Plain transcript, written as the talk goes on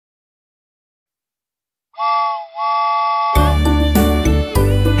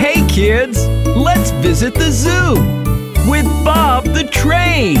Hey kids, let's visit the zoo with Bob the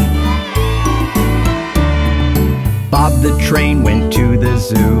Train. Bob the Train went to the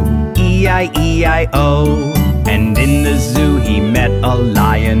zoo, E-I-E-I-O. And in the zoo he met a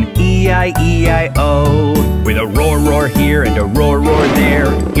lion, E-I-E-I-O. With a roar, roar here and a roar, roar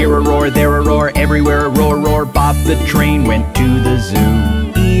there. Here a roar, there a roar, everywhere a roar, roar. Bob the Train went to the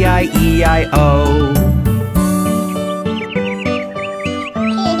zoo, E-I-E-I-O.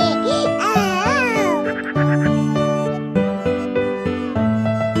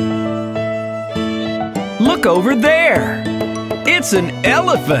 Look over there! It's an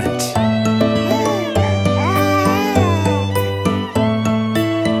elephant!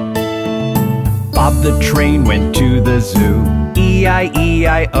 Bob the Train went to the zoo,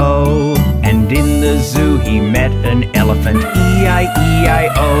 E-I-E-I-O. And in the zoo he met an elephant,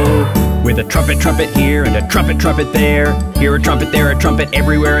 E-I-E-I-O. With a trumpet, trumpet here and a trumpet, trumpet there. Here a trumpet, there a trumpet,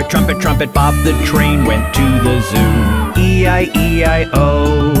 everywhere a trumpet, trumpet. Bob the Train went to the zoo,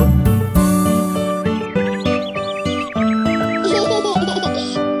 E-I-E-I-O.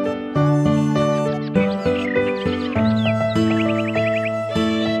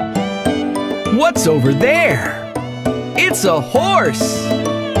 What's over there? It's a horse!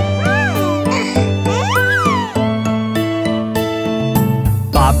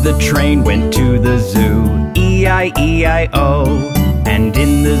 Bob the Train went to the zoo, E-I-E-I-O. And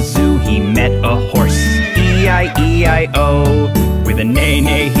in the zoo he met a horse, E-I-E-I-O. With a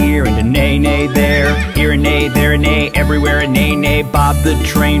neigh-neigh here and a neigh-neigh there. Here a neigh, there a neigh, everywhere a neigh-neigh. Bob the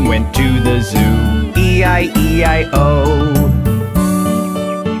Train went to the zoo, E-I-E-I-O.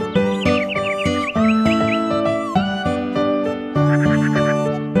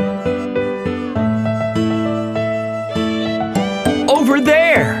 Over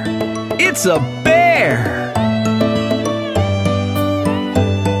there! It's a bear!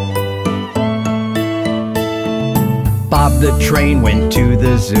 Bob the Train went to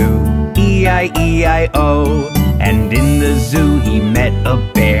the zoo, E-I-E-I-O. And in the zoo he met a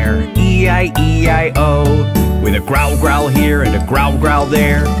bear, E-I-E-I-O. With a growl, growl here and a growl, growl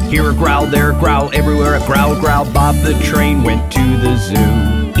there. Here a growl, there a growl, everywhere a growl, growl. Bob the Train went to the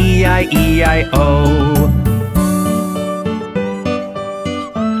zoo, E-I-E-I-O.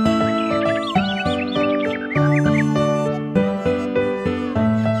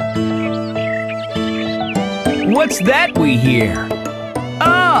 What's that we hear?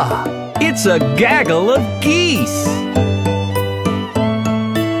 Ah, it's a gaggle of geese!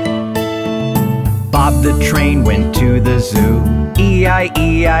 Bob the Train went to the zoo,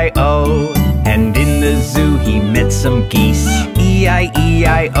 E-I-E-I-O. And in the zoo he met some geese,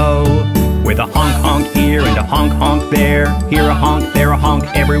 E-I-E-I-O. With a honk, honk here and a honk, honk there. Here a honk, there a honk,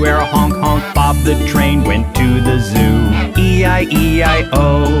 everywhere a honk, honk. Bob the Train went to the zoo,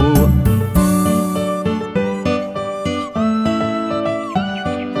 E-I-E-I-O.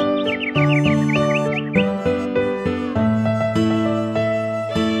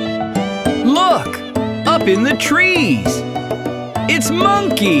 Look! Up in the trees! It's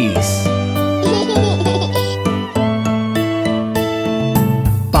monkeys!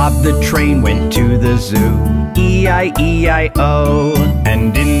 Bob the Train went to the zoo, E-I-E-I-O.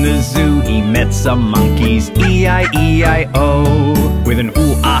 And in the zoo he met some monkeys, E-I-E-I-O. With an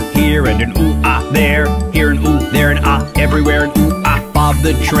ooh-ah here and an ooh-ah there. Here an ooh, there an ah, everywhere an ooh-ah. Bob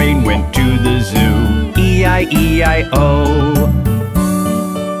the Train went to the zoo, E-I-E-I-O.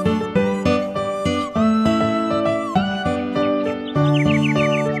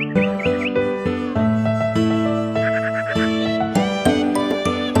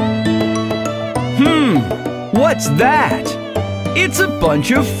 What's that? It's a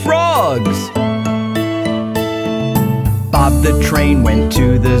bunch of frogs! Bob the Train went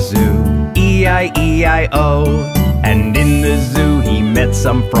to the zoo, E-I-E-I-O. And in the zoo he met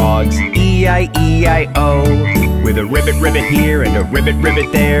some frogs, E-I-E-I-O. With a ribbit, ribbit here and a ribbit,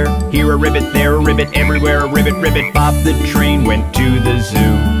 ribbit there. Here a ribbit, there a ribbit, everywhere a ribbit, ribbit. Bob the Train went to the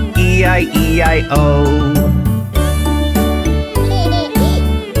zoo, E-I-E-I-O.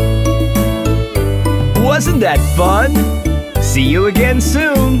 Wasn't that fun? See you again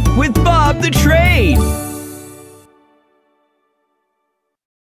soon with Bob the Train!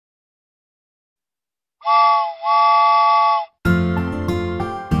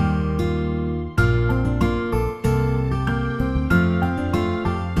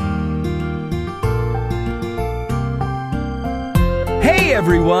 Hey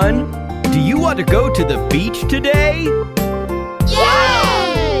everyone! Do you want to go to the beach today? Yay!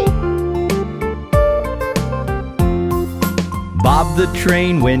 Bob Bob the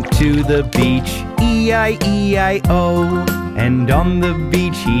train went to the beach, E-I-E-I-O. And on the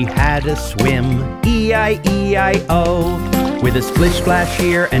beach he had a swim, E-I-E-I-O. With a splish splash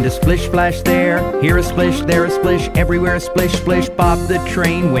here and a splish splash there, here a splish, there a splish, everywhere a splish splish. Bob the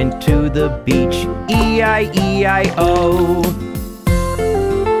train went to the beach, E-I-E-I-O.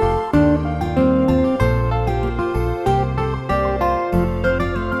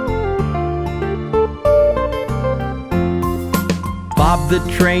 Bob the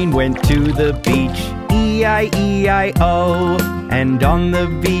train went to the beach, E-I-E-I-O. And on the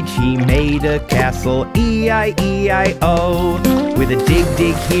beach he made a castle, E-I-E-I-O. With a dig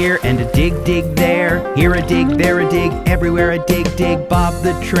dig here and a dig dig there, here a dig, there a dig, everywhere a dig dig. Bob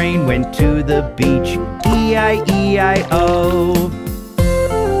the train went to the beach, E-I-E-I-O.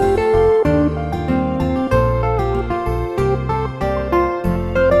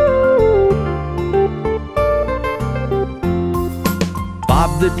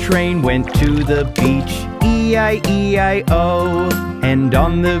 Bob the train went to the beach, E-I-E-I-O. And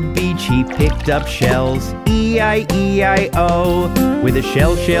on the beach he picked up shells, E-I-E-I-O. With a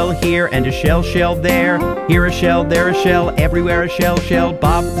shell shell here and a shell shell there, here a shell, there a shell, everywhere a shell shell.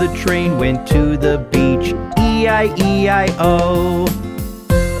 Bob the train went to the beach, E-I-E-I-O.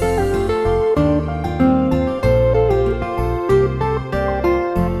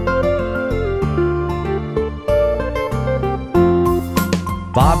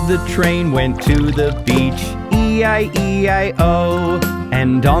 Bob the train went to the beach, E-I-E-I-O.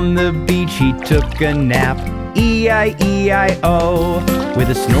 And on the beach he took a nap, E-I-E-I-O. With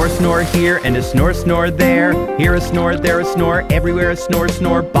a snore snore here and a snore snore there, here a snore, there a snore, everywhere a snore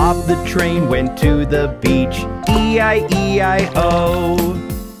snore. Bob the train went to the beach, E-I-E-I-O.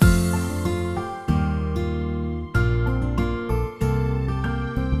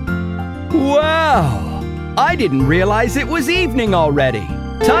 Wow! I didn't realize it was evening already.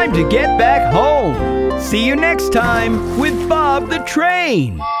 Time to get back home. See you next time with Bob the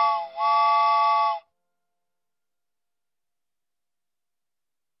Train.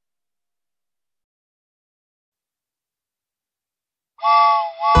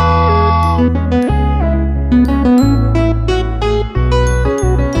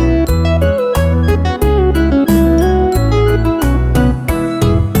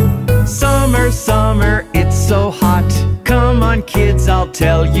 Summer, summer, it's so hot. Come on kids, I'll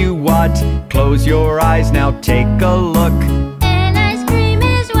tell you what. Close your eyes now, take a look. An ice cream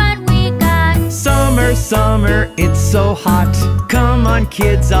is what we got. Summer, summer, it's so hot. Come on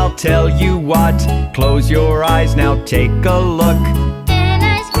kids, I'll tell you what. Close your eyes now, take a look. An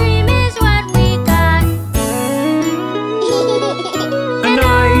ice cream is what we got. An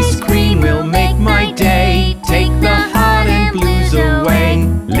ice cream will make my day. Take the hot and blues away.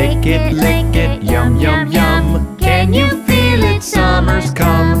 Lick it, yum, yum, yum. Can you feel it? Summer's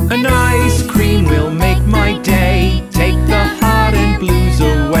come. An ice cream will make my day. Take the hot and blues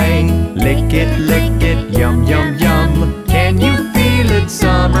away. Lick it, yum, yum, yum. Can you feel it?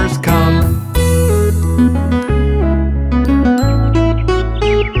 Summer's come.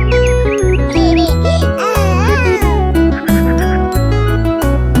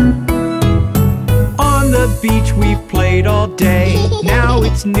 On the beach we've played all day. Now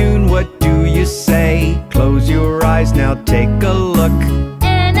it's noon, what do you say? Close your eyes now, take a look.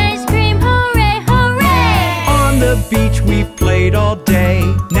 An ice cream, hooray, hooray! On the beach we've played all day.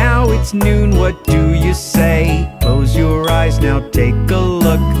 Now it's noon, what do you say? Close your eyes now, take a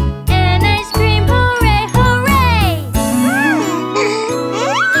look. An ice cream, hooray, hooray!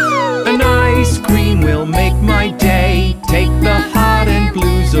 An ice cream will make my day. Take the hot and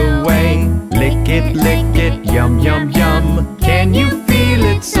blues away. Lick it, yum, yum, yum. Can you feel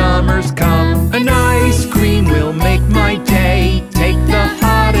it? Summer's come. An ice cream will make my day. Take the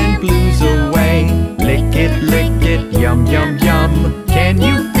hot and blues away. Lick it, yum, yum, yum. Can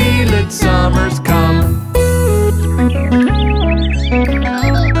you feel it? Summer's come.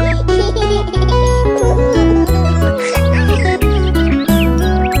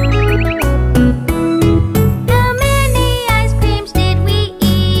 How many ice creams did we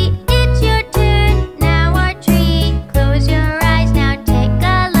eat? It's your turn, now our treat. Close your eyes now, take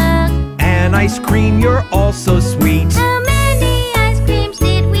a look. An ice cream, you're all so sweet. How many ice creams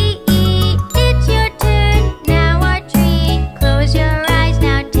did we eat? It's your turn, now our treat. Close your eyes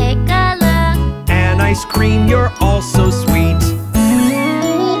now, take a look. An ice cream, you're all so sweet.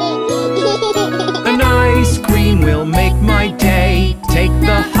 An ice cream will make my day. Take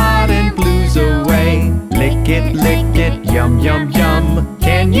the hot and blues away. Lick it, yum, yum, yum.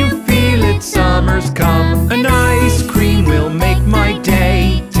 Can you feel it? Summer's come. An ice cream will make my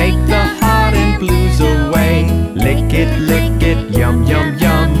day. Take the hot and blues away. Lick it, yum,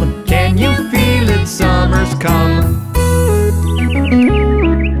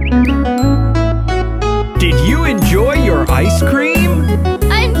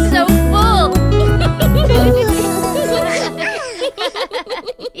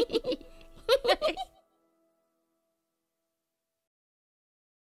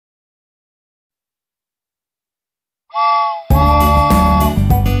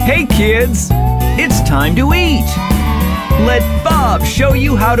 kids. It's time to eat. Let Bob show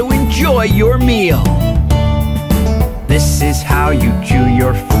you how to enjoy your meal. This is how you chew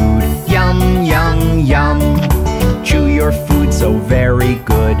your food. Yum, yum, yum. Chew your food so very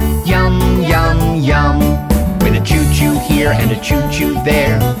good. Yum, yum, yum. With a choo-choo here and a choo-choo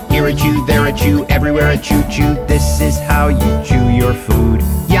there. Here a chew, there a chew, everywhere a choo-choo. This is how you chew your food.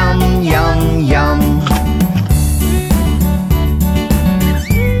 Yum, yum, yum.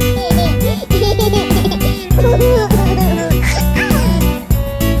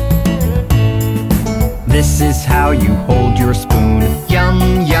 This is how you hold your spoon.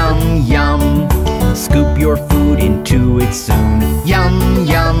 Yum, yum, yum. Scoop your food into it soon. Yum,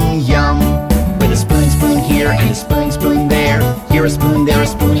 yum, yum. With a spoon, spoon here and a spoon, spoon there. Here a spoon, there a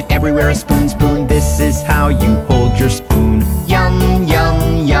spoon, everywhere a spoon, spoon. This is how you hold your spoon. Yum,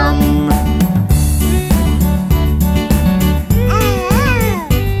 yum, yum.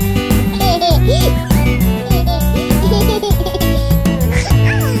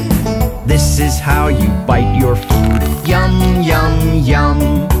 This is how you bite your food. Yum, yum,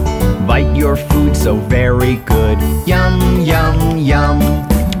 yum. Bite your food so very good. Yum, yum, yum.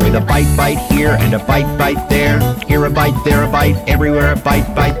 With a bite, bite here and a bite, bite there. Here a bite, there a bite, everywhere a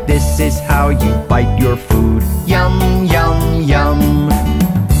bite, bite. This is how you bite your food. Yum, yum, yum.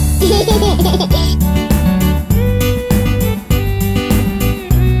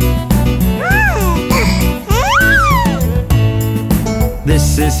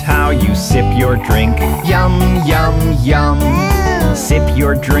 This is how you sip your drink. Yum, yum, yum. Sip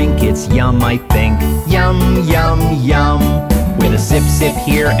your drink, it's yum, I think. Yum, yum, yum. With a sip, sip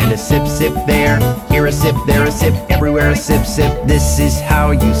here and a sip, sip there. Here a sip, there a sip, everywhere a sip, sip. This is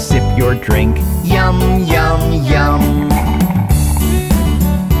how you sip your drink. Yum, yum, yum.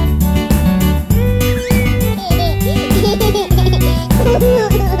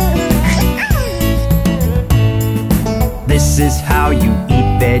 This is how you eat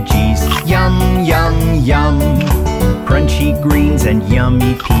veggies. Yum, yum, yum. Crunchy greens and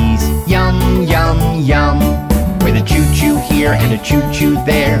yummy peas. Yum, yum, yum. With a choo-choo here and a choo-choo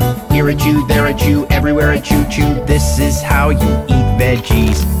there. Here a chew, there a chew, everywhere a choo-choo. This is how you eat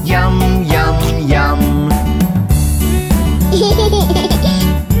veggies. Yum, yum, yum.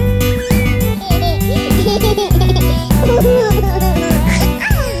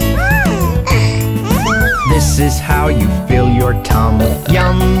 This is how you fill your tum.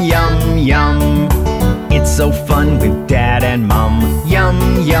 Yum, yum, yum. It's so fun with Dad and Mum.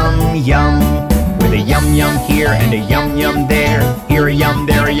 Yum, yum, yum. With a yum, yum here and a yum, yum there. Here a yum,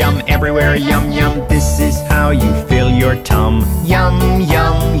 there a yum, everywhere a yum, yum. This is how you fill your tum. Yum,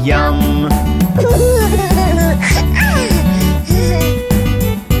 yum, yum.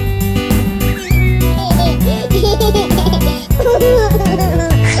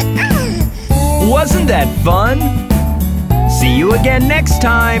 Wasn't that fun? See you again next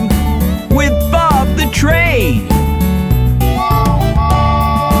time with Bob the Train.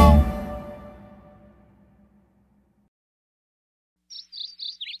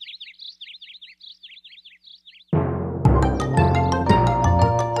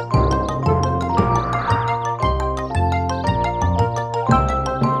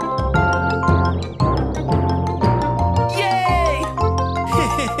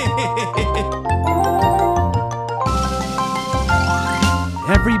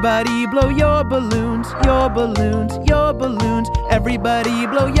 Everybody blow your balloons, your balloons, your balloons. Everybody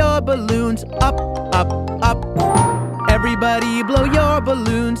blow your balloons up, up, up. Everybody blow your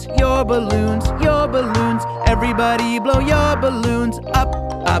balloons, your balloons, your balloons. Everybody blow your balloons up,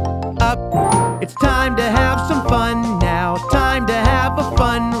 up, up. It's time to have some fun now. Time to have a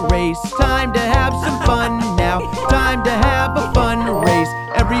fun race. Time to have some fun now. Time to have a fun race.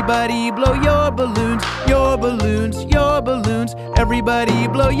 Everybody blow your balloons, your balloons, your balloons. Everybody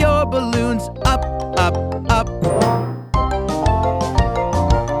blow your balloons up, up, up.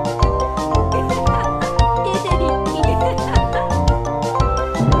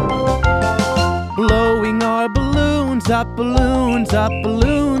 Blowing our balloons up, balloons up,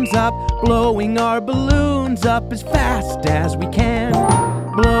 balloons up. Blowing our balloons up as fast as we can.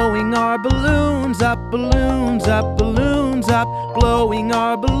 Blowing our balloons up, balloons up, balloons up. Blowing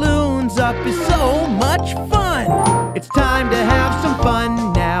our balloons up is so much fun. It's time to have some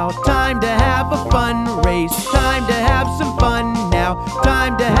fun now. Time to have a fun race. Time to have some fun now.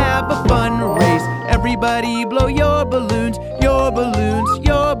 Time to have a fun race. Everybody blow your balloons, your balloons,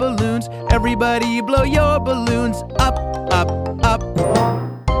 your balloons. Everybody blow your balloons up, up, up.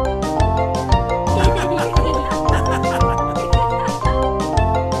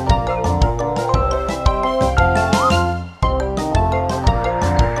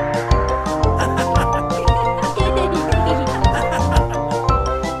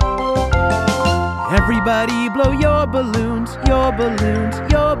 Everybody blow your balloons, your balloons,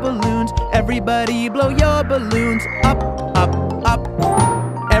 your balloons. Everybody blow your balloons up, up,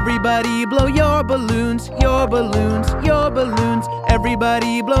 up. Everybody blow your balloons, your balloons, your balloons.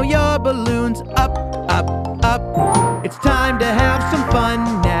 Everybody blow your balloons up, up, up. It's time to have some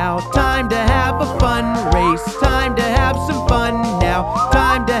fun now. Time to have a fun race. Time to have some fun now.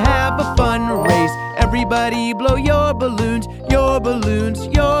 Time to have a fun race. Everybody blow your balloons, your balloons,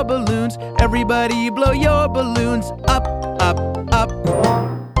 your balloons. Everybody blow your balloons up, up, up.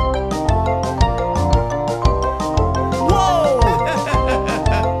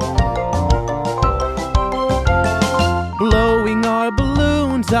 Blowing our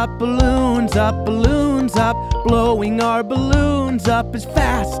balloons up, balloons up, balloons up. Blowing our balloons up as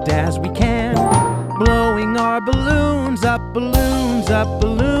fast as we can. Blowing our balloons up, balloons up,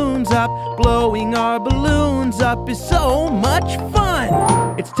 balloons up. Blowing our balloons up is so much fun.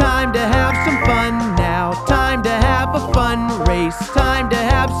 It's time to have some fun now. Time to have a fun race. Time to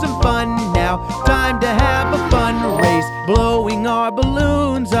have some fun now. Time to have a fun race. Blowing our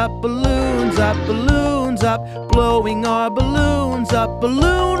balloons up, balloons up, balloons up. Blowing our balloons up,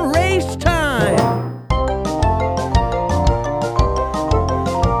 balloon race time.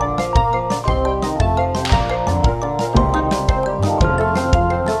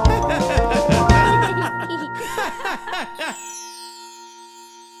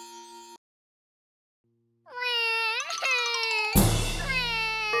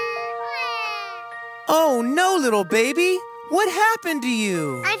 Oh no, little baby! What happened to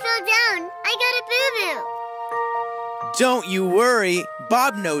you? I fell down. I got a boo-boo. Don't you worry.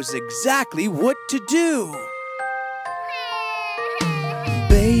 Bob knows exactly what to do.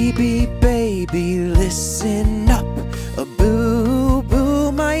 Baby, baby, listen up. A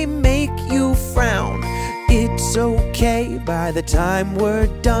boo-boo might make you frown. It's okay, by the time we're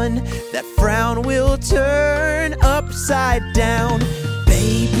done, that frown will turn upside down.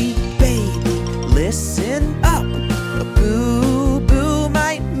 Baby, baby, listen up. A boo-boo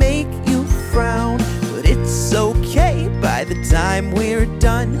might make you frown, but it's okay, by the time we're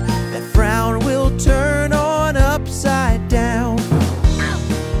done, that frown will turn on upside down.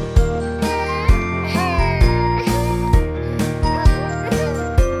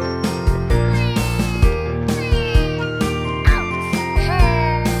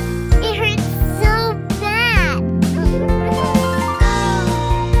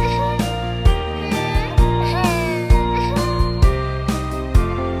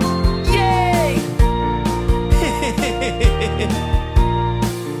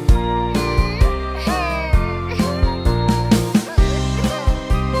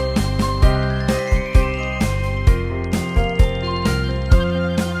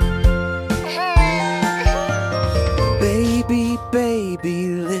 Baby,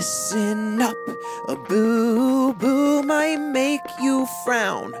 baby, listen up. A boo-boo might make you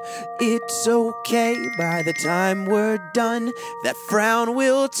frown. It's okay, by the time we're done, that frown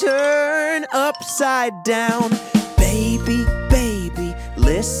will turn upside down. Baby, baby,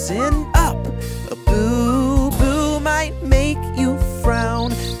 listen up. A boo-boo might make you frown,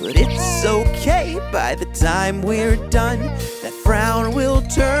 but it's okay, by the time we're done, that frown will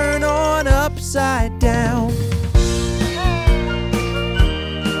turn on upside down.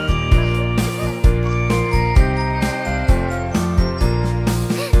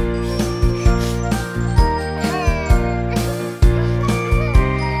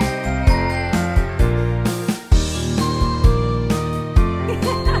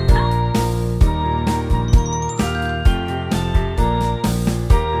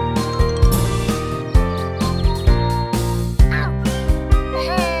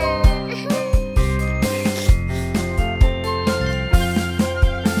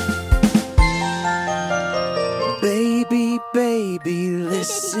 Baby, baby,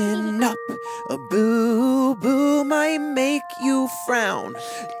 listen up. A boo-boo might make you frown.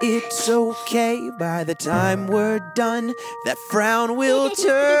 It's okay, by the time we're done, that frown will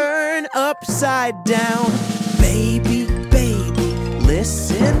turn upside down. Baby, baby,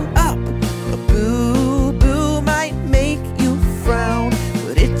 listen up. A boo-boo might make you frown,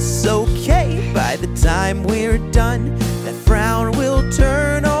 but it's okay, by the time we're done, that frown will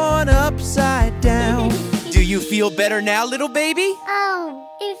turn on upside down. Do you feel better now, little baby? Oh,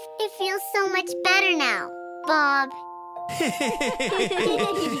 it feels so much better now, Bob.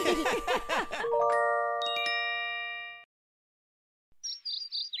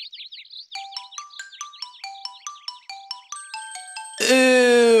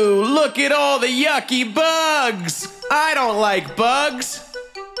 Ooh, look at all the yucky bugs! I don't like bugs.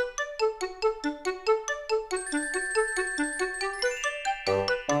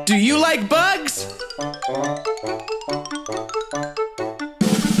 Do you like bugs?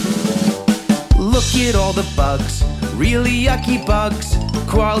 Look at all the bugs, really yucky bugs,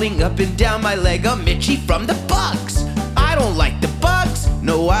 crawling up and down my leg. I'm itchy from the bugs. I don't like the bugs,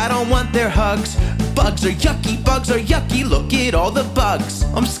 no, I don't want their hugs. Bugs are yucky, bugs are yucky, look at all the bugs.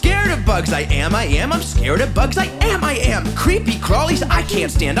 I'm scared of bugs, I am, I'm scared of bugs, I am. Creepy crawlies, I can't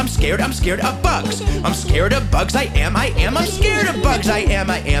stand, I'm scared of bugs. I'm scared of bugs, I am, I'm scared of bugs, I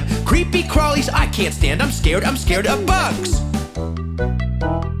am. Creepy crawlies, I can't stand, I'm scared of bugs.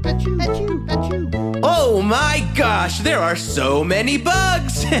 Oh my gosh, there are so many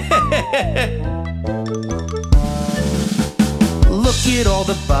bugs! Look at all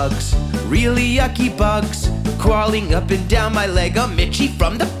the bugs, really yucky bugs, crawling up and down my leg. I'm itchy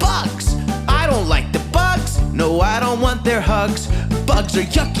from the bugs. I don't like the bugs, no, I don't want their hugs. Bugs are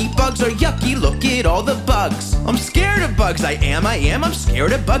yucky, look at all the bugs. I'm scared of bugs, I am, I'm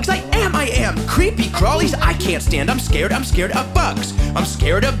scared of bugs, I am. Creepy crawlies, I can't stand, I'm scared of bugs. I'm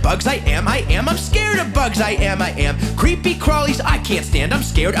scared of bugs, I am, I'm scared of bugs, I am. Creepy crawlies, I can't stand, I'm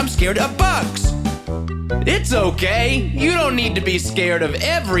scared of bugs. It's okay, you don't need to be scared of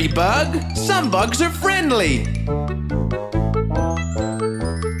every bug. Some bugs are friendly.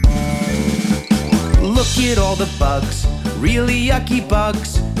 Look at all the bugs, really yucky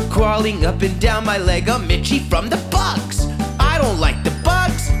bugs, crawling up and down my leg. I'm itchy from the bugs. I don't like the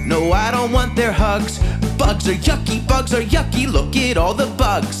bugs, no, I don't want their hugs. Bugs are yucky, look at all the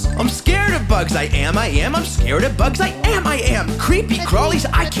bugs. I'm scared of bugs, I am, I'm scared of bugs, I am. Creepy crawlies,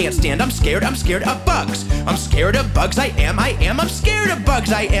 I can't stand, I'm scared of bugs. I'm scared of bugs, I am, I'm scared of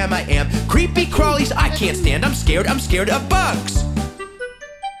bugs, I am. Creepy crawlies, I can't stand, I'm scared of bugs.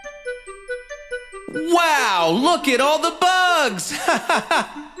 Wow, look at all the bugs!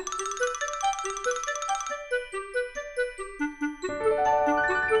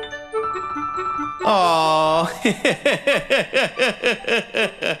 Aww.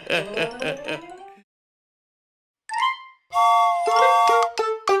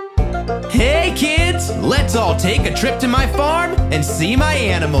 Hey kids, let's all take a trip to my farm and see my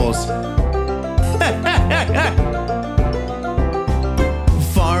animals.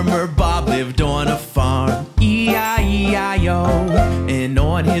 Farmer Bob lived on a farm, E-I-E-I-O. And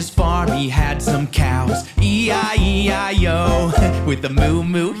on his farm he had some cows, E-I-E-I-O. With a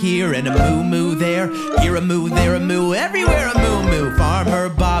moo-moo here and a moo-moo there, here a moo, there a moo, everywhere a moo-moo. Farmer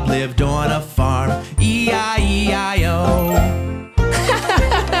Bob lived on a farm, E-I-E-I-O.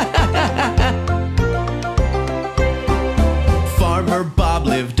 Farmer Bob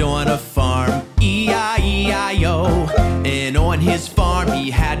lived on a farm, E-I-E-I-O. And on his farm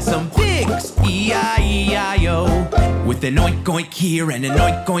he had some pigs, E-I-E-I-O. With an oink oink here and an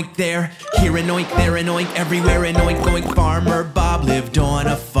oink oink there, here an oink, there an oink, everywhere an oink oink. Farmer Bob lived on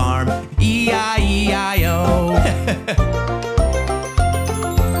a farm, E-I-E-I-O.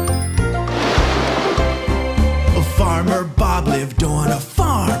 Farmer Bob lived on a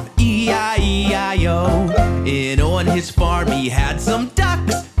farm, E-I-E-I-O. And on his farm he had some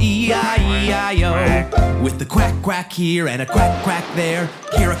ducks, E-I-E-I-O. With a quack quack here and a quack quack there,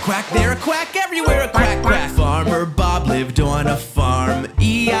 here a quack, there a quack, everywhere a quack quack. Farmer Bob lived on a farm,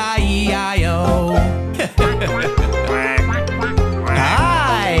 E-I-E-I-O.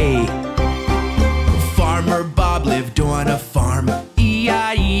 Hi! Farmer Bob lived on a farm,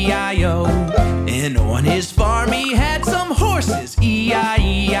 E-I-E-I-O. And on his farm he had some horses,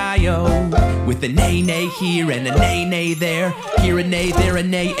 E-I-E-I-O. With a neigh-neigh here and a neigh-neigh there, here a neigh, there a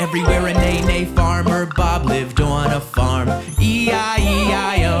neigh, everywhere a neigh-neigh. Farmer Bob lived on a farm,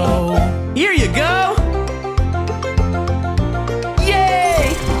 E-I-E-I-O. Here you go!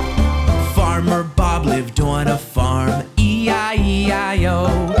 Yay! Farmer Bob lived on a farm, E-I-E-I-O.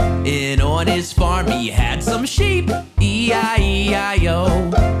 And on his farm he had some sheep, E-I-E-I-O.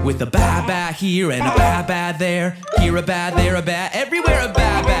 With a ba-ba here and a ba-ba there, here a ba, there a ba, everywhere a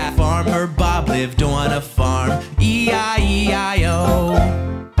ba-ba. Farmer Bob lived on a farm, E-I-E-I-O.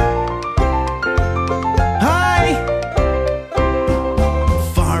 Hi!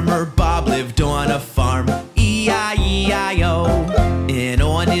 Farmer Bob lived on a farm, E-I-E-I-O. And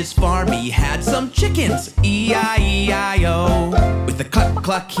on his farm he had some chickens, E-I-E-I-O. With a cluck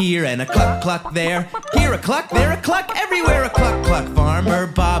cluck here and a cluck cluck there, here a cluck, there a cluck, everywhere a cluck cluck. Farmer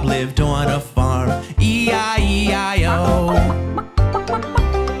Bob lived on a farm, E-I-E-I-O.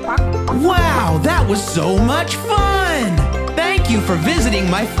 Wow, that was so much fun! Thank you for visiting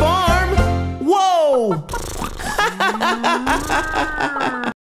my farm! Whoa!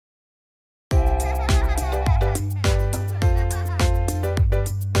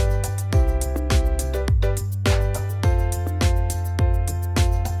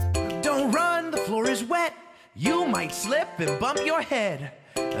 might slip and bump your head.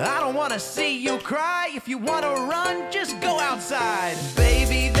 I don't wanna see you cry. If you wanna run, just go outside.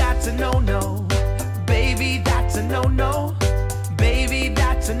 Baby, that's a no-no. Baby, that's a no-no. Baby,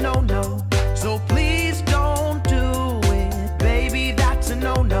 that's a no-no. So please don't do it. Baby, that's a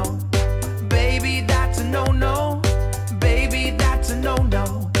no-no. Baby, that's a no-no. Baby, that's a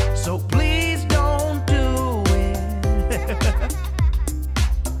no-no. So please don't do it.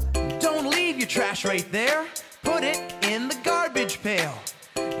 Don't leave your trash right there. Put it in the garbage pail.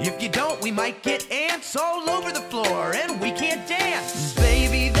 If you don't, we might get ants all over the floor and we can't dance.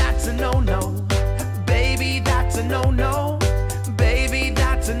 Baby, that's a no-no. Baby, that's a no-no. Baby,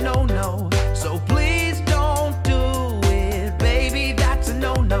 that's a no-no. So please don't do it. Baby, that's a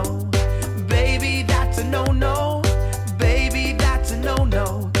no-no. Baby, that's a no-no. Baby, that's a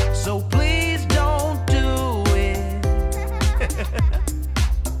no-no. So please don't do it.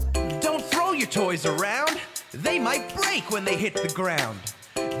 Don't throw your toys around. They might break when they hit the ground.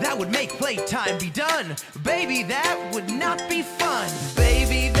 That would make playtime be done. Baby, that would not be fun.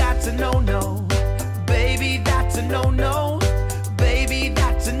 Baby, that's a no-no. Baby, that's a no-no. Baby,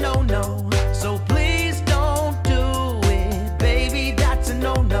 that's a no-no. So please don't do it. Baby, that's a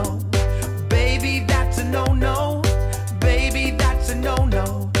no-no. Baby, that's a no-no. Baby, that's a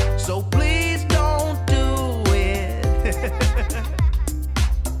no-no. So please don't do it.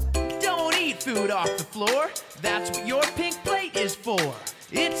 Don't eat food off the floor. That's what your pink plate is for.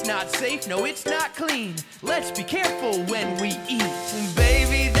 It's not safe, no, it's not clean. Let's be careful when we eat.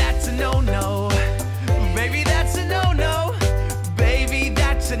 Baby, that's a no-no. Baby, that's a no-no. Baby,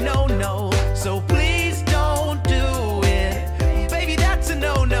 that's a no-no. So please don't do it. Baby, that's a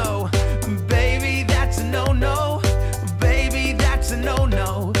no-no. Baby, that's a no-no. Baby, that's a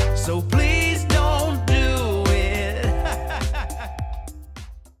no-no. So please don't do it.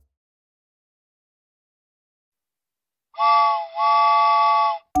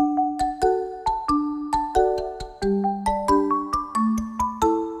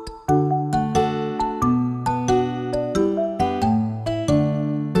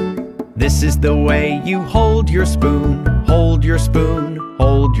 This is the way you hold your spoon, hold your spoon,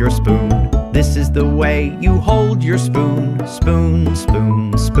 hold your spoon. This is the way you hold your spoon, spoon,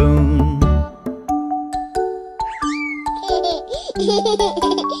 spoon, spoon.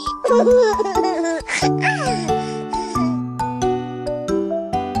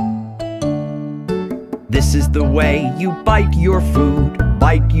 This is the way you bite your food,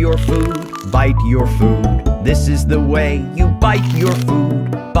 bite your food, bite your food. This is the way you bite your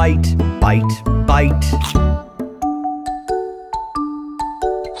food, bite, bite, bite.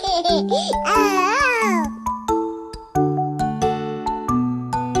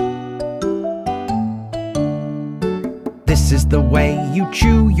 This is the way you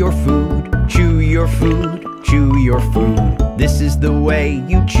chew your food, chew your food, chew your food. This is the way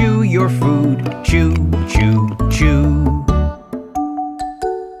you chew your food, chew, chew, chew.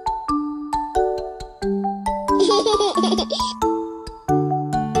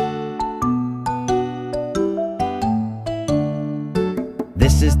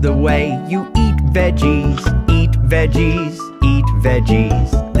 This is the way you eat veggies, eat veggies, eat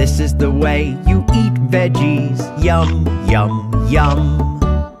veggies. This is the way you eat veggies, yum, yum, yum.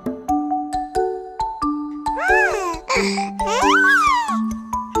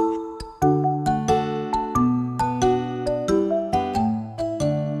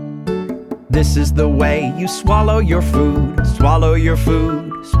 This is the way you swallow your food, swallow your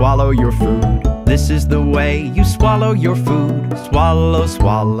food, swallow your food. This is the way you swallow your food, swallow,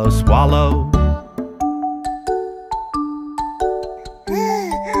 swallow, swallow.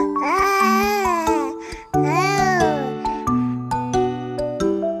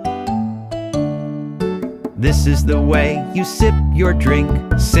 This is the way you sip your drink,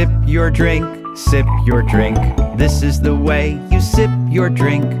 sip your drink, sip your drink. This is the way you sip your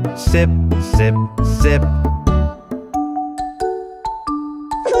drink, sip, sip, sip.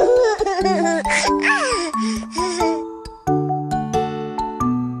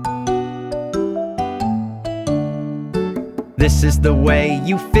 This is the way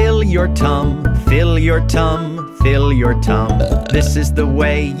you fill your tum, fill your tum, fill your tum. This is the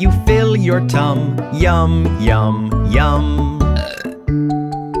way you fill your tum, yum, yum, yum.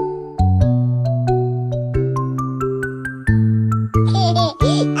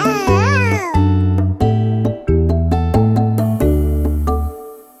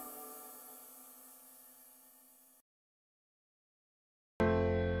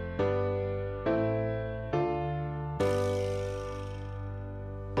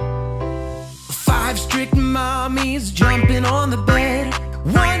 Five strict mommies jumping on the bed.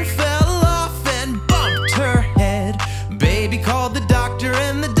 One fell off and bumped her head.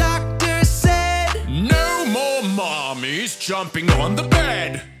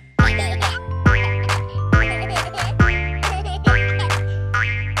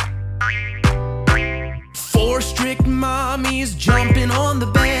 4 strict mommies jumping on the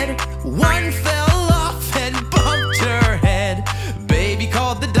bed. One fell off and bumped her head. Baby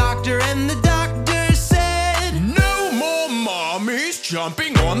called the doctor and the doctor said, "No more mommies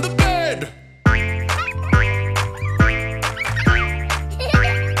jumping on the bed."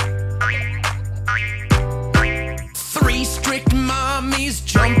 3 strict mommies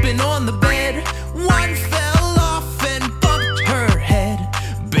jumping on the bed. One fell off and bumped her head.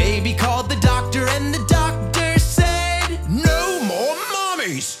 Baby called the doctor and the doctor said, "No more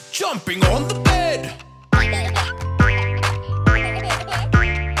mommies jumping on the bed."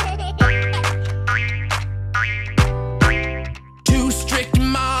 2 strict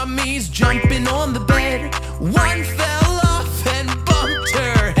mommies jumping on the bed. One fell off and bumped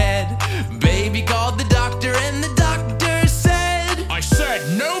her head. Baby called the doctor and the doctor said, "I said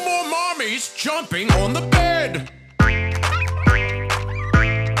no more mommies jumping on the bed."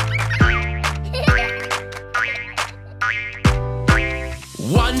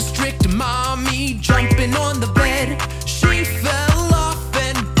 1 strict mommy jumping on the bed. She fell off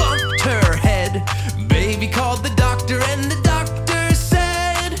and bumped her head. Baby called the doctor and the doctor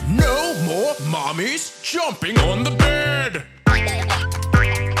said, "No more mommies jumping on the bed."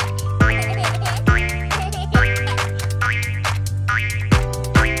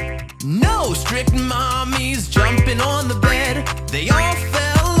 No strict mommies jumping on the bed. They all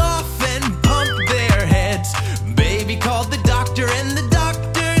fell off and bumped their heads. Baby called the doctor and the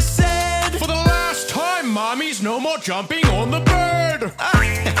doctor said, "For the last time, mommies, no more jumping on the bed."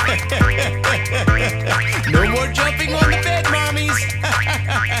 No more jumping on the bed, mommies.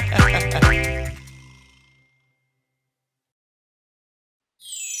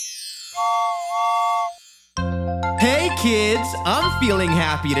 Hey kids, I'm feeling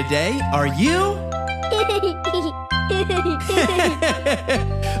happy today. Are you?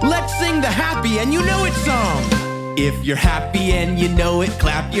 Let's sing the happy and you know it song. If you're happy and you know it,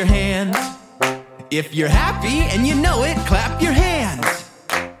 clap your hands. If you're happy and you know it, clap your hands.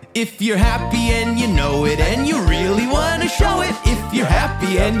 If you're happy and you know it and you really want to show it. If you're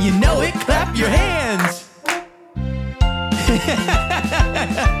happy and you know it, clap your hands.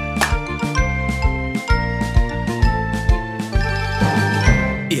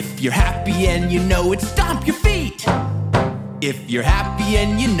 If you're happy and you know it, stomp your feet. If you're happy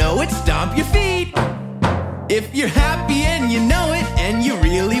and you know it, stomp your feet. If you're happy and you know it and you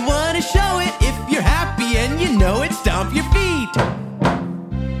really want to show it. If you're happy and you know it, stomp your feet.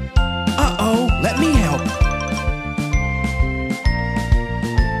 Uh-oh, let me help.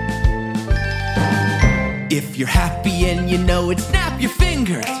 If you're happy and you know it, snap your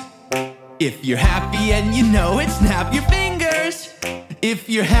fingers. If you're happy and you know it, snap your fingers. If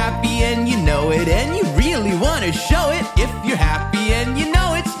you're happy and you know it and you really want to show it. If you're happy and you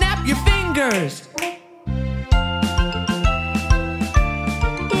know it, snap your fingers.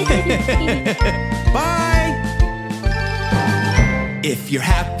 Bye. If you're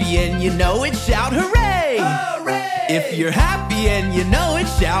happy and you know it, shout hooray! Hooray! If you're happy and you know it,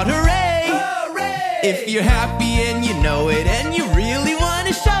 shout hooray! Hooray! If you're happy and you know it and you really want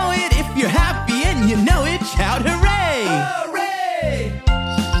to show it. If you're happy and you know it, shout hooray! Hooray!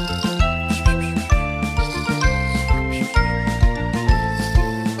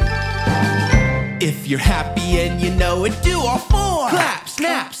 If you're happy and you know it, do all 4. Clap,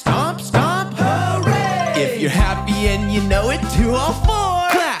 snap, stomp, stomp. Hooray! If you're happy and you know it, do all 4.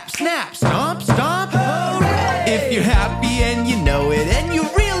 Clap, snap, stomp, stomp. Hooray! If you're happy and you know it and you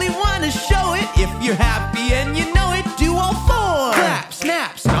really want to show it. If you're happy and you know it, do all 4. Clap,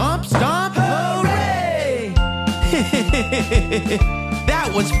 snap, stomp, stomp. Hooray!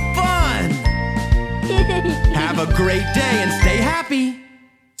 That was fun! Have a great day and stay happy.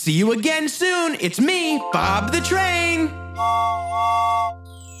 See you again soon. It's me, Bob the Train.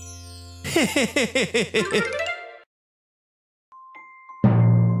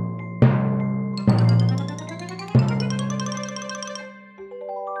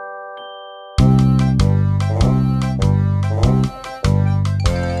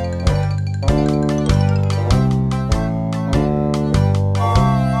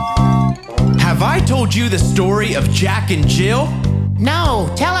 Have I told you the story of Jack and Jill? No,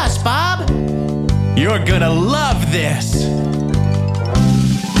 tell us, Bob. You're gonna love this.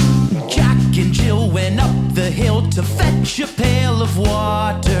 Jack and Jill went up the hill to fetch a pail of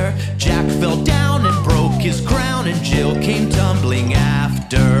water. Jack fell down and broke his crown, and Jill came tumbling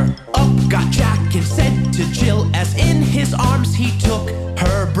after. Up got Jack and said to Jill, as in his arms he took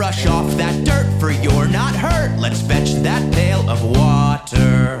her, brush off that dirt, for you're not hurt. Let's fetch that pail of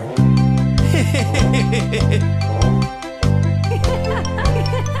water.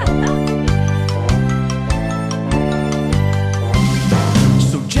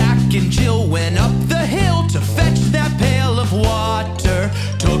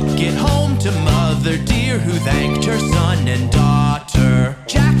 deer who thanked her son and daughter.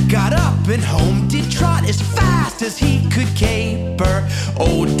 Jack got up and home did trot as fast as he could caper.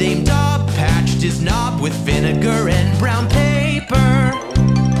 Old Dame Dob patched his knob with vinegar and brown paper.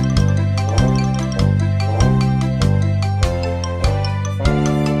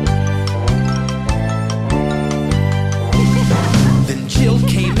 Then Jill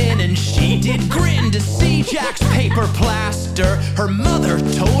came in and she did grin to see Jack's paper plaster. Her mother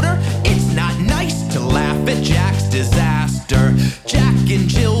told her it's not nice to laugh at Jack's disaster. Jack and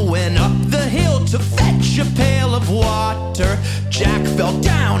Jill went up the hill to fetch a pail of water. Jack fell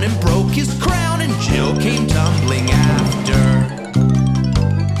down and broke his crown, and Jill came tumbling after.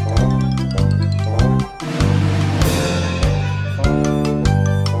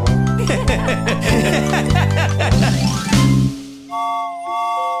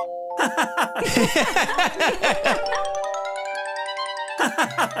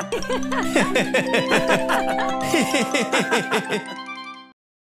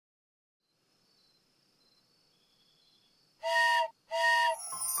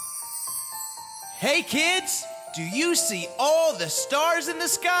 Hey kids, do you see all the stars in the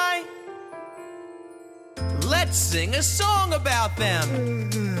sky? Let's sing a song about them.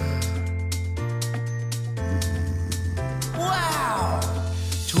 Wow!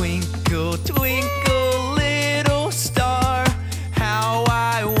 Twinkle, twinkle, little star, how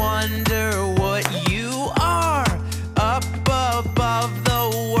I wonder what you are. Up above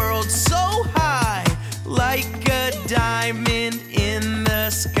the world so high, like a diamond in the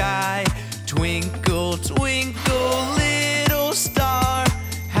sky. Twinkle, twinkle, little star,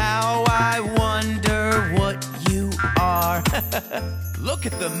 how I wonder what you are. Look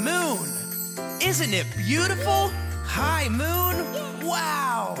at the moon. Isn't it beautiful? Hi, moon.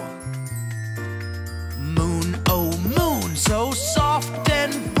 Wow. Moon, oh moon, so soft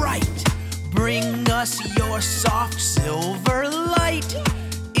and bright, bring us your soft silver light.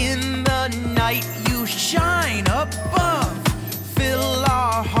 In the night you shine above, fill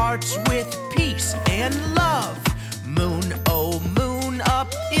our hearts with peace and love. Moon, oh moon,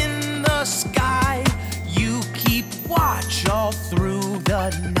 up in the sky, you keep watch all through the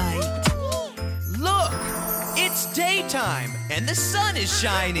night. Look, it's daytime and the sun is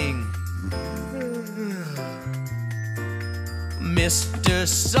shining. Mr.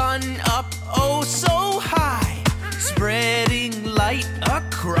 Sun up oh so high, spreading light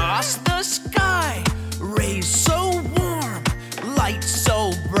across the sky. Rays so warm, light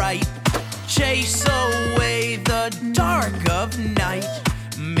so bright, chase away the dark of night.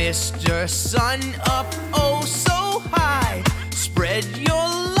 Mr. Sun up oh so high, spread your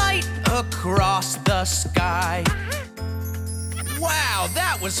light across the sky. Wow,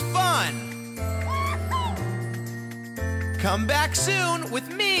 that was fun! Come back soon with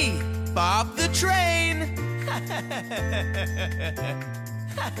me, Bob the Train.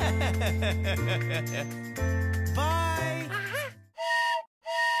 Bye.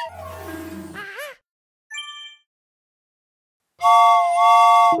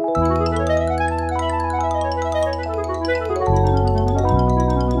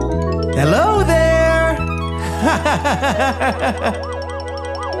 Hello there.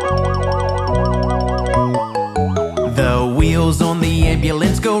 The wheels on the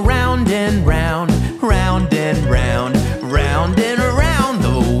ambulance go round and round, round and round, round and around.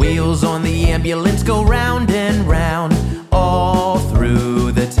 The wheels on the ambulance go round and round, all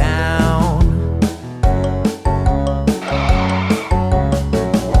through the town.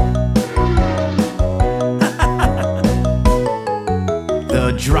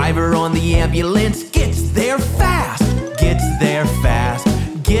 The driver on the ambulance gets there fast, gets there fast,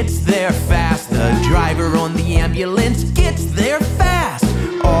 gets there fast. The driver on the ambulance gets there fast,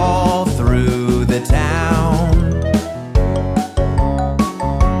 all through the town.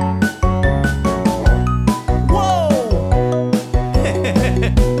 Whoa!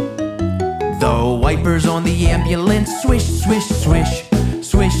 The wipers on the ambulance swish, swish, swish,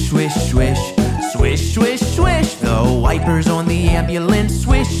 swish, swish, swish, swish, swish, swish. The wipers on the ambulance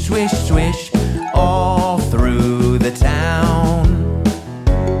swish, swish, swish, all through the town.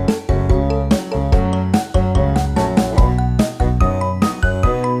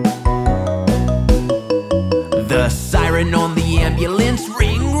 The siren on the ambulance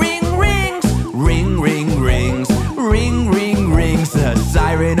ring, ring, rings, ring, ring, rings, ring, ring, rings. The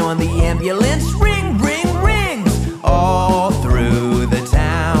siren on the ambulance ring, ring, rings, all through the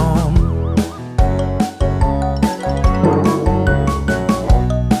town.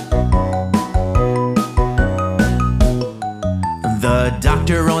 The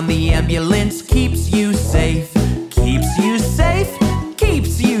doctor on the ambulance keeps you safe, keeps you safe,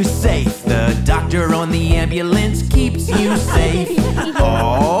 keeps you safe. The doctor on on the ambulance keeps you safe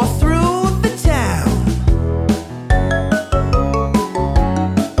all through the town.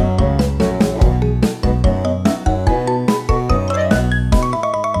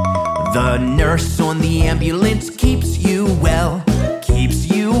 The nurse on the ambulance keeps you well, keeps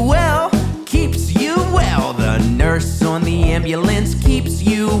you well, keeps you well. The nurse on the ambulance keeps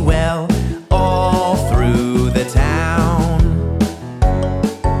you well all through the town.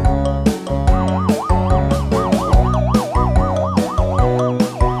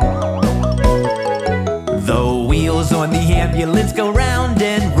 The wheels on the ambulance go round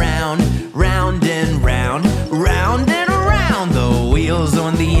and round, round and round, round and round. The wheels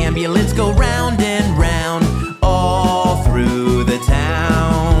on the ambulance go round and round all through the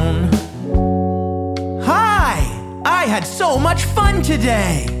town. Hi! I had so much fun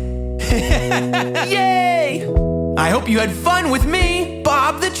today! Yay! I hope you had fun with me,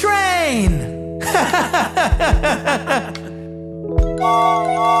 Bob the Train!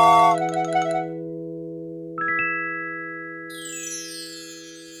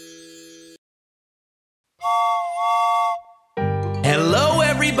 Hello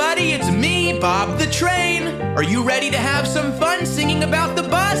everybody, it's me, Bob the Train. Are you ready to have some fun singing about the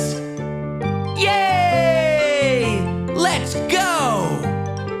bus? Yay! Let's go!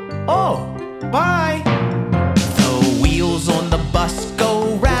 Oh, bye! The wheels on the bus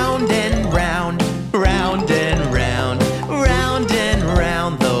go round and round, round and round, round and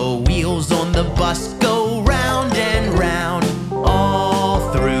round. The wheels on the bus go round and round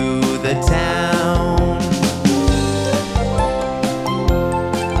all through the town.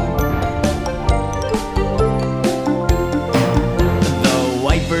 The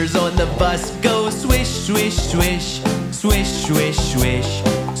wipers on the bus go swish, swish, swish, swish, swish, swish,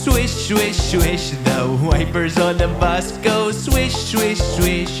 swish, swish, swish. The wipers on the bus go swish, swish,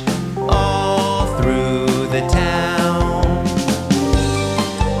 swish all through the town.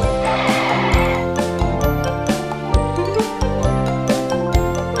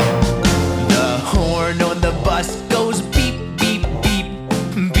 The horn on the bus goes beep, beep, beep,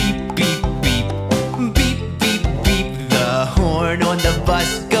 beep, beep, beep, beep, beep, beep. The horn on the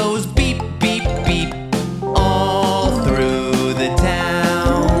bus goes beep, beep, beep all through the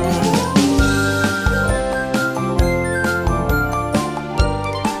town.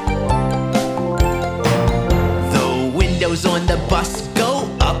 The windows on the bus go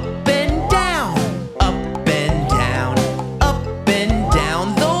up and down, up and down, up and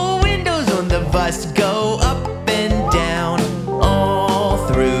down. The windows on the bus go up and down all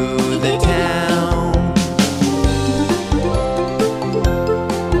through the town.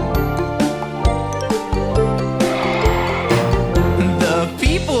 The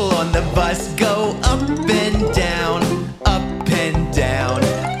people on the bus go up and down, up and down,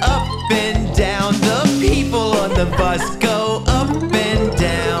 up and down. The people on the bus go up and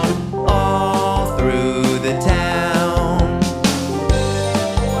down all through the town.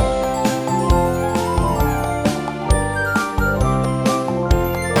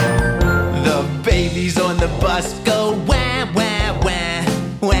 The babies on the bus go wah, wah, wah,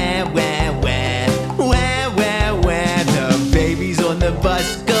 wah, wah, wah, wah, wah, wah. The babies on the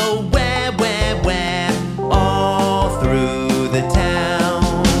bus go wah, wah, wah all through the town.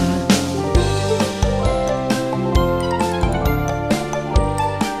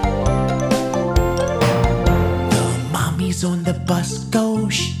 The mommies on the bus go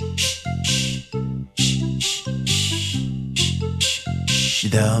shh, shh, shh, shh, shh, shh, shh, shh.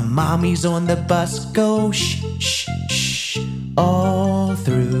 The mommies on the bus go shh, shh, shh all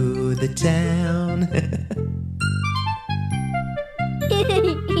through the town.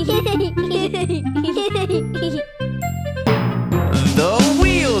 The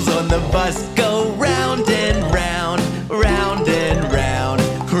wheels on the bus go round and round, round and round,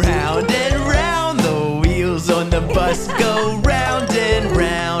 round and round. The wheels on the bus go round and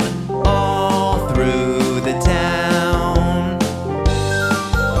round all through the town.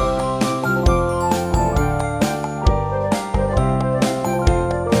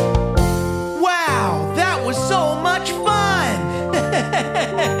 Wow, that was so much fun!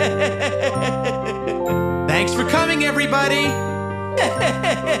 Thanks for coming, everybody!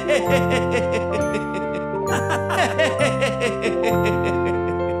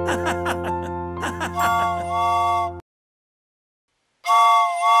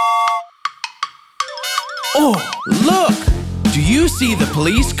 Oh, look! Do you see the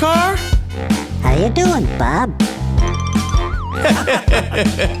police car? How you doing, Bob?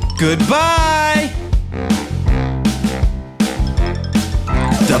 Goodbye!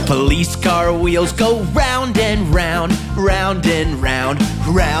 The police car wheels go round and round, round and round,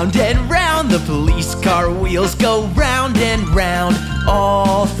 round and round. The police car wheels go round and round,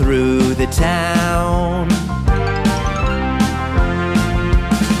 all through the town.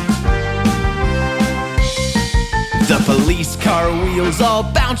 The police car wheels all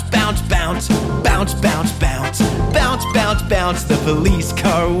bounce, bounce, bounce, bounce, bounce, bounce, bounce, bounce, bounce. The police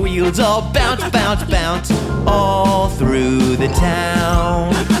car wheels all bounce, bounce, bounce, all through the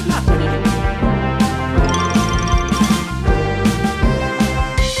town.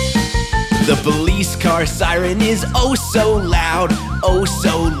 The police car siren is oh so loud, oh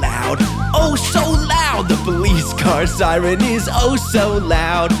so loud, oh so loud. The police car siren is oh so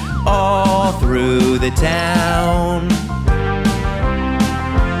loud, all through the town.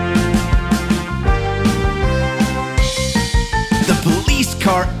 The police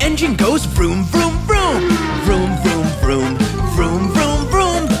car engine goes vroom, vroom, vroom, vroom, vroom, vroom, vroom, vroom,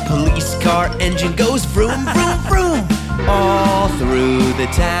 vroom. The police car engine goes vroom, vroom, vroom, all through the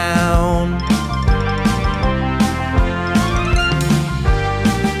town.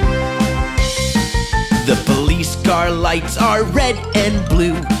 The police car lights are red and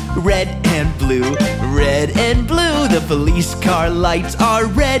blue, red and blue, red and blue. The police car lights are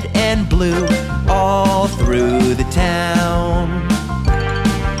red and blue, all through the town.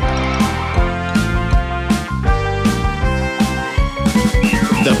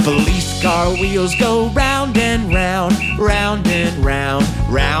 The police car wheels go round and round, round and round,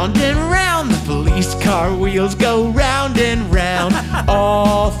 round and round. The police car wheels go round and round,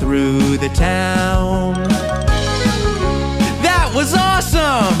 all through the town. That was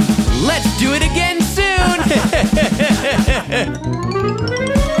awesome! Let's do it again soon!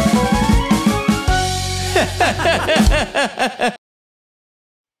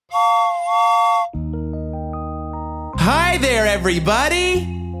 Hi there,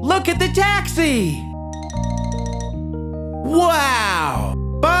 everybody! Look at the taxi! Wow!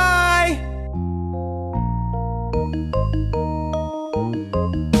 Bye!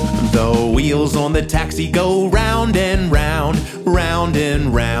 The wheels on the taxi go round and round, round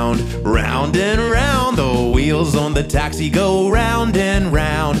and round, round and round. The wheels on the taxi go round and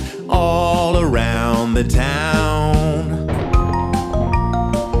round, all around the town.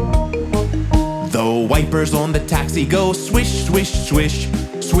 The wipers on the taxi go swish, swish, swish,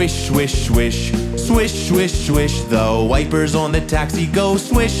 swish, swish, swish, swish, swish, swish. The wipers on the taxi go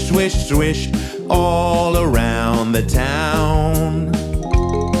swish, swish, swish, all around the town.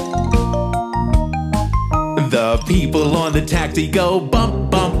 The people on the taxi go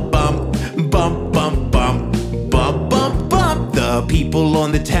bump, bump, bump, bump, bump, bump, bump, bump, bump. The people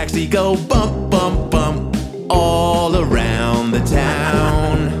on the taxi go bump, bump, bump, all around the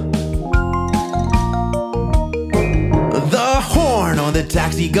town. The horn on the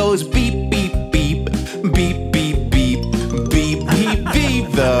taxi goes beep, beep, beep, beep, beep, beep, beep, beep,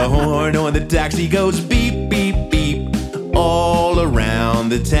 beep. The horn on the taxi goes beep, beep, beep, all around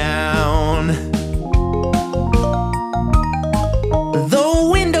the town. The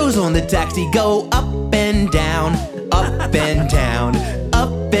windows on the taxi go up and down, up and down,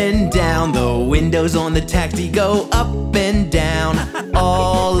 up and down. The windows on the taxi go up and down,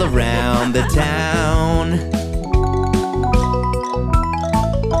 all around the town.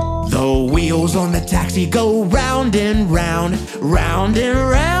 The wheels on the taxi go round and round, round and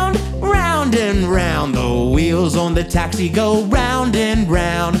round, round and round. The wheels on the taxi go round and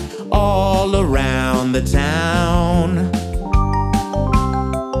round, all around the town.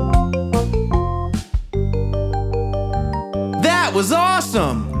 That was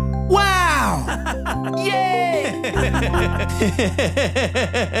awesome! Wow! Yay!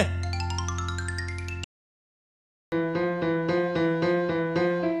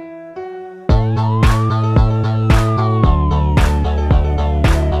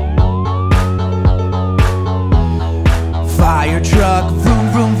 Fire truck, vroom,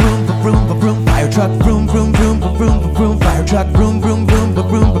 vroom, vroom, vroom, vroom. Fire truck, vroom, vroom, vroom, vroom, vroom. Fire truck, vroom, vroom, vroom,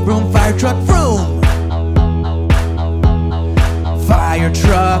 vroom, vroom. Fire truck, vroom. Fire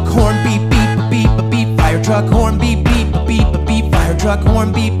truck, horn beep, beep, beep, beep. Fire truck, horn beep, beep, beep, beep. Fire truck,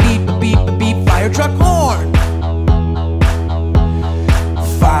 horn beep, beep, beep, beep. Fire truck, horn.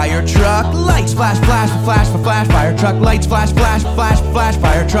 Fire truck, lights flash, flash, flash, flash. Fire truck, lights flash, flash, flash, flash.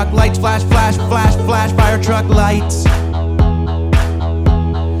 Fire truck, lights flash, flash, flash, flash. Fire truck, lights.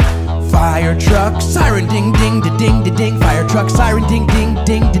 Fire truck, siren ding, ding, da ding, da ding. Fire truck, siren ding, ding,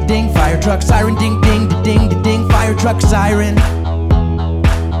 ding, da ding. Fire truck, siren ding, ding, da ding, da ding. Fire truck, siren.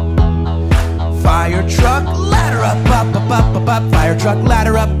 Fire truck, ladder up, up, up, up, up, up. Fire truck,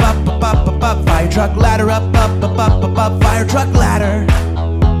 ladder up, up, up, up, up, up. Fire truck, ladder up, up, up, up, up, up. Fire truck, ladder.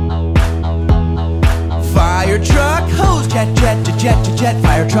 Fire truck, hose, jet, jet, jet, jet, jet.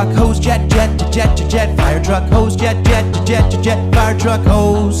 Fire truck, hose, jet, jet, jet, jet, jet. Fire truck, hose, jet, jet, jet, jet, jet. Fire truck,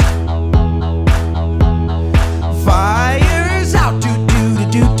 hose. Fires out, doot,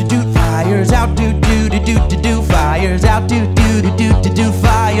 doot, doot, doot, doot. Fires out, doot, doot, doot, doot, doot. Fires out, doot, doot, doot, doot, doot.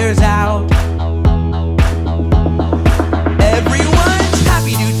 Fires out. Everyone's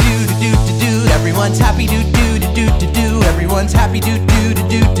happy, doot, doot, doot, doot, doot. Everyone's happy, doot, doot, doot, doot, doot. Everyone's happy, doot, doot,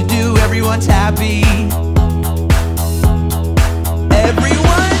 doot, doot, doot. Everyone's happy.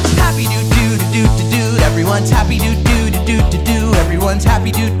 Everyone's happy, doot, doot, doot, doot, doot. Everyone's happy, doot, doot, doot, doot, doot. Everyone's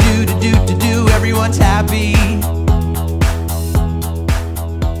happy, doot, doot, doot, doot, doot. Everyone's happy.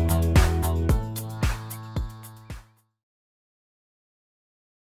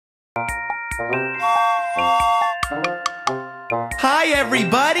 Hi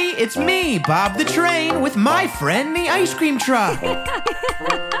everybody, it's me, Bob the Train, with my friend the ice cream truck.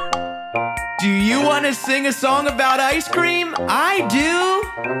 Do you want to sing a song about ice cream? I do.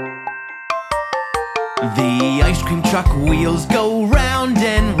 The ice cream truck wheels go round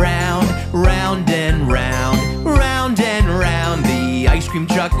and round, round and round, round and round. The ice cream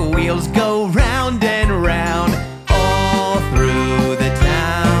truck wheels go round and round, all through the town.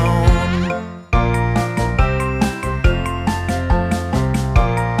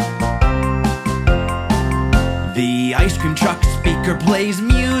 The ice cream truck speaker plays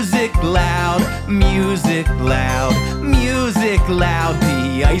music loud, music loud, music loud.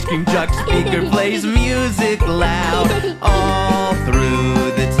 The ice cream truck speaker plays music loud, all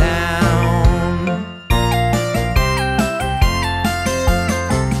through the town.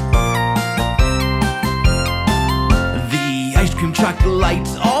 The ice cream truck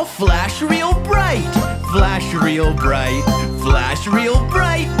lights all flash real bright, flash real bright, flash real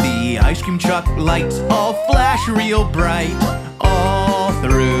bright. The ice cream truck lights all flash real bright, all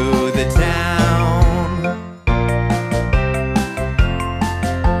through the town.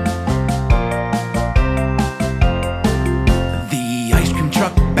 The ice cream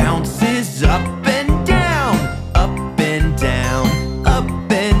truck bounces up and down, up and down, up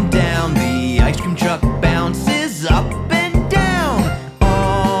and down. The ice cream truck bounces up and down,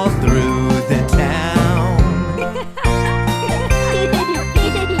 all through the town.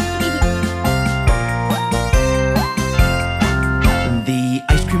 The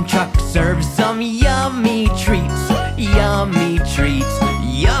ice cream truck serves some yummy treats, yummy treats,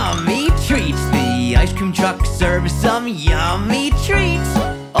 yummy treats. The ice cream truck serves some yummy treats,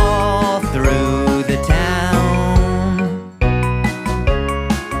 all through the town.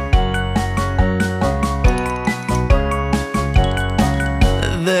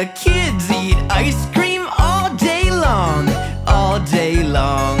 The kids eat ice cream all day long, all day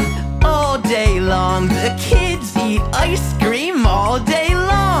long, all day long. The kids eat ice cream all day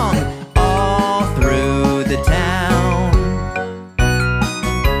long, all through the town.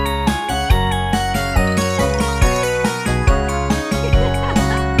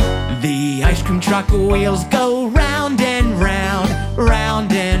 The ice cream truck wheels go round and round,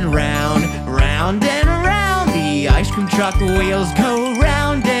 round and round, round and round. The ice cream truck wheels go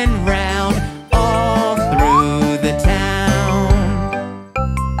round and round, all through the town.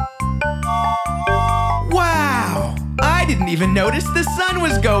 Wow! I didn't even notice the sun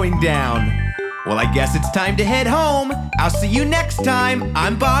was going down. Well, I guess it's time to head home. I'll see you next time.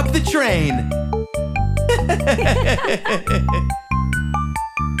 I'm Bob the Train.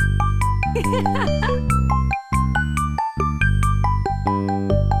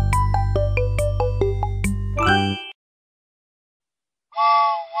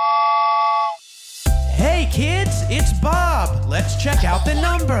 Hey kids, it's Bob. Let's check out the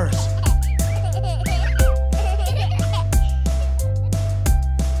numbers.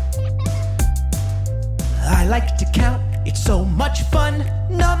 I like to count, it's so much fun.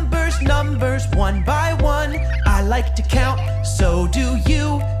 Numbers, numbers, one by one. I like to count, so do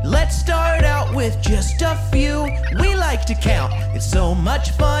you. Let's start out with just a few. We like to count, it's so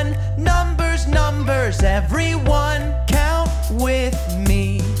much fun. Numbers, numbers, everyone. Count with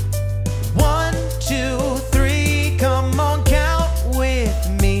me. 1, 2, 3, come on, count with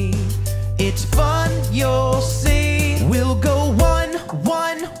me. It's fun, you'll see. We'll go 1,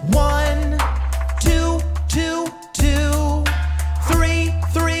 1, 1, 2, 2, 2, 3,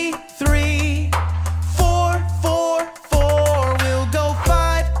 3, 3, 4, 4, 4. We'll go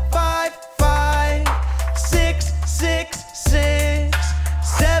 5, 5, 5, 6, 6, 6,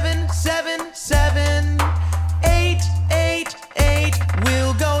 7, 7, 7, 8, 8, 8.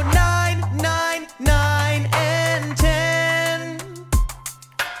 We'll go 9, 9, 9, and 10.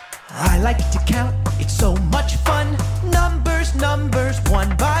 I like to count, it's so much fun. Numbers, numbers,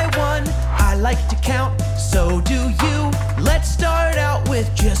 one by one. I like to count, so do you. Let's start out with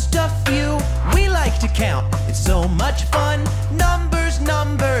just a few. We like to count, it's so much fun. Numbers,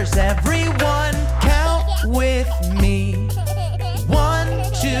 numbers, everyone. Count with me. 1,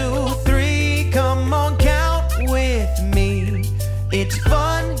 2, 3, come on, count with me. It's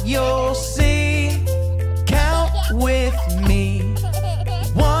fun, you'll see. Count with me.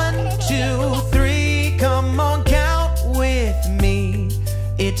 1, 2, 3, come on, count with me.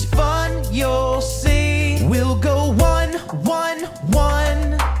 It's fun, you'll see. We'll go 1, 1,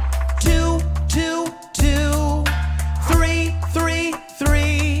 1, 2, 2, 2, 3, 3,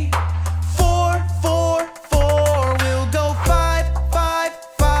 3, 4, 4, 4. We'll go 5, 5,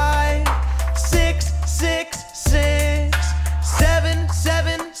 5, 6, 6, 6, 7,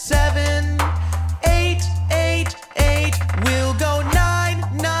 7, 7, 8, 8, 8. We'll go 9,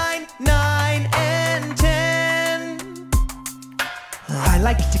 9, 9, and 10. I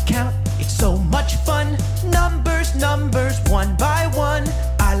like to count, it's so much fun. Numbers, numbers, one by one.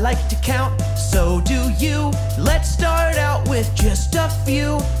 I like to count, so do you. Let's start out with just a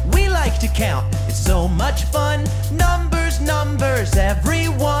few. We like to count, it's so much fun. Numbers, numbers,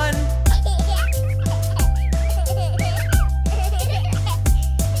 everyone.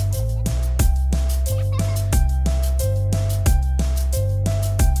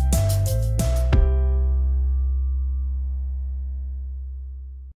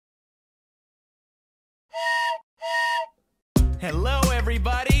 Hello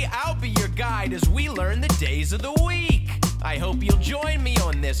everybody, I'll be your guide as we learn the days of the week. I hope you'll join me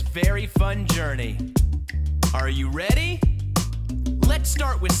on this very fun journey. Are you ready? Let's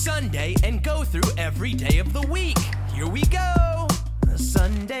start with Sunday and go through every day of the week. Here we go.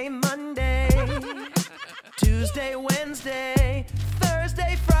 Sunday, Monday, Tuesday, Wednesday,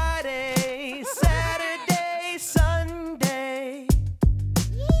 Thursday, Friday, Saturday, Sunday.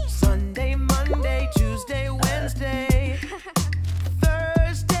 Sunday, Monday, Tuesday, Wednesday,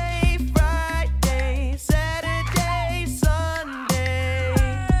 Thursday, Friday, Saturday, Sunday.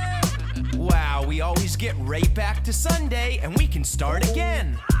 Wow, we always get right back to Sunday and we can start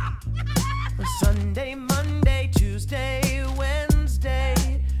again. Sunday, Monday, Tuesday,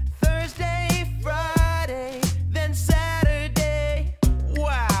 Wednesday, Thursday, Friday, then Saturday.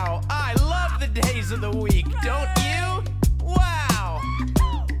 Wow, I love the days of the week, don't you? Wow!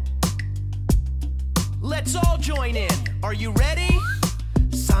 Let's all join in. Are you ready?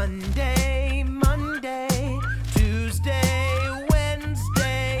 Sunday, Monday, Tuesday,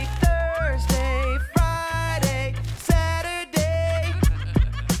 Wednesday, Thursday, Friday, Saturday.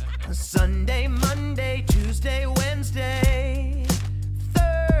 Sunday, Monday, Tuesday, Wednesday,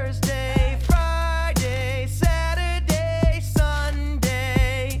 Thursday, Friday, Saturday,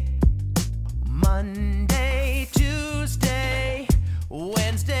 Sunday. Monday, Tuesday,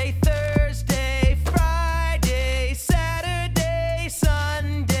 Wednesday, Thursday, Friday, Saturday,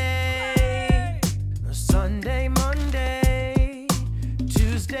 Sunday. Sunday, Monday,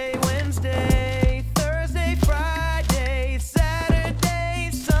 Tuesday, Wednesday, Thursday, Friday, Saturday,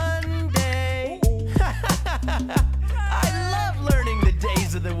 Sunday. I love learning the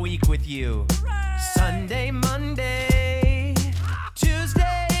days of the week with you. Sunday, Monday,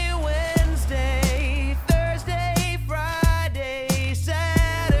 Tuesday, Wednesday, Thursday, Friday,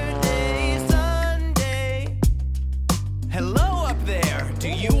 Saturday, Sunday. Hello up there. Do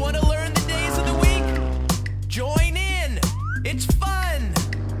you want to learn the days of the week? Join in. It's fun.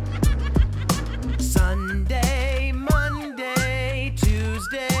 Sunday, Monday,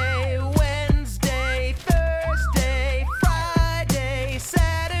 Tuesday, Wednesday, Thursday, Friday,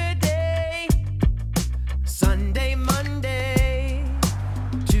 Saturday. Sunday, Monday,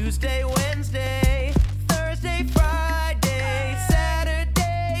 Tuesday, Wednesday, Thursday, Friday,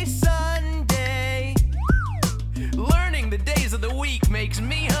 Saturday, Sunday. Learning the days of the week makes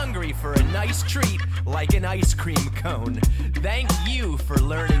me hungry for a nice treat like an ice cream cone. Thank you for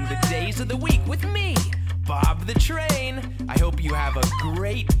learning the days of the week with me, Bob the Train. I hope you have a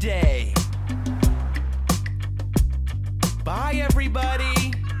great day. Bye, everybody.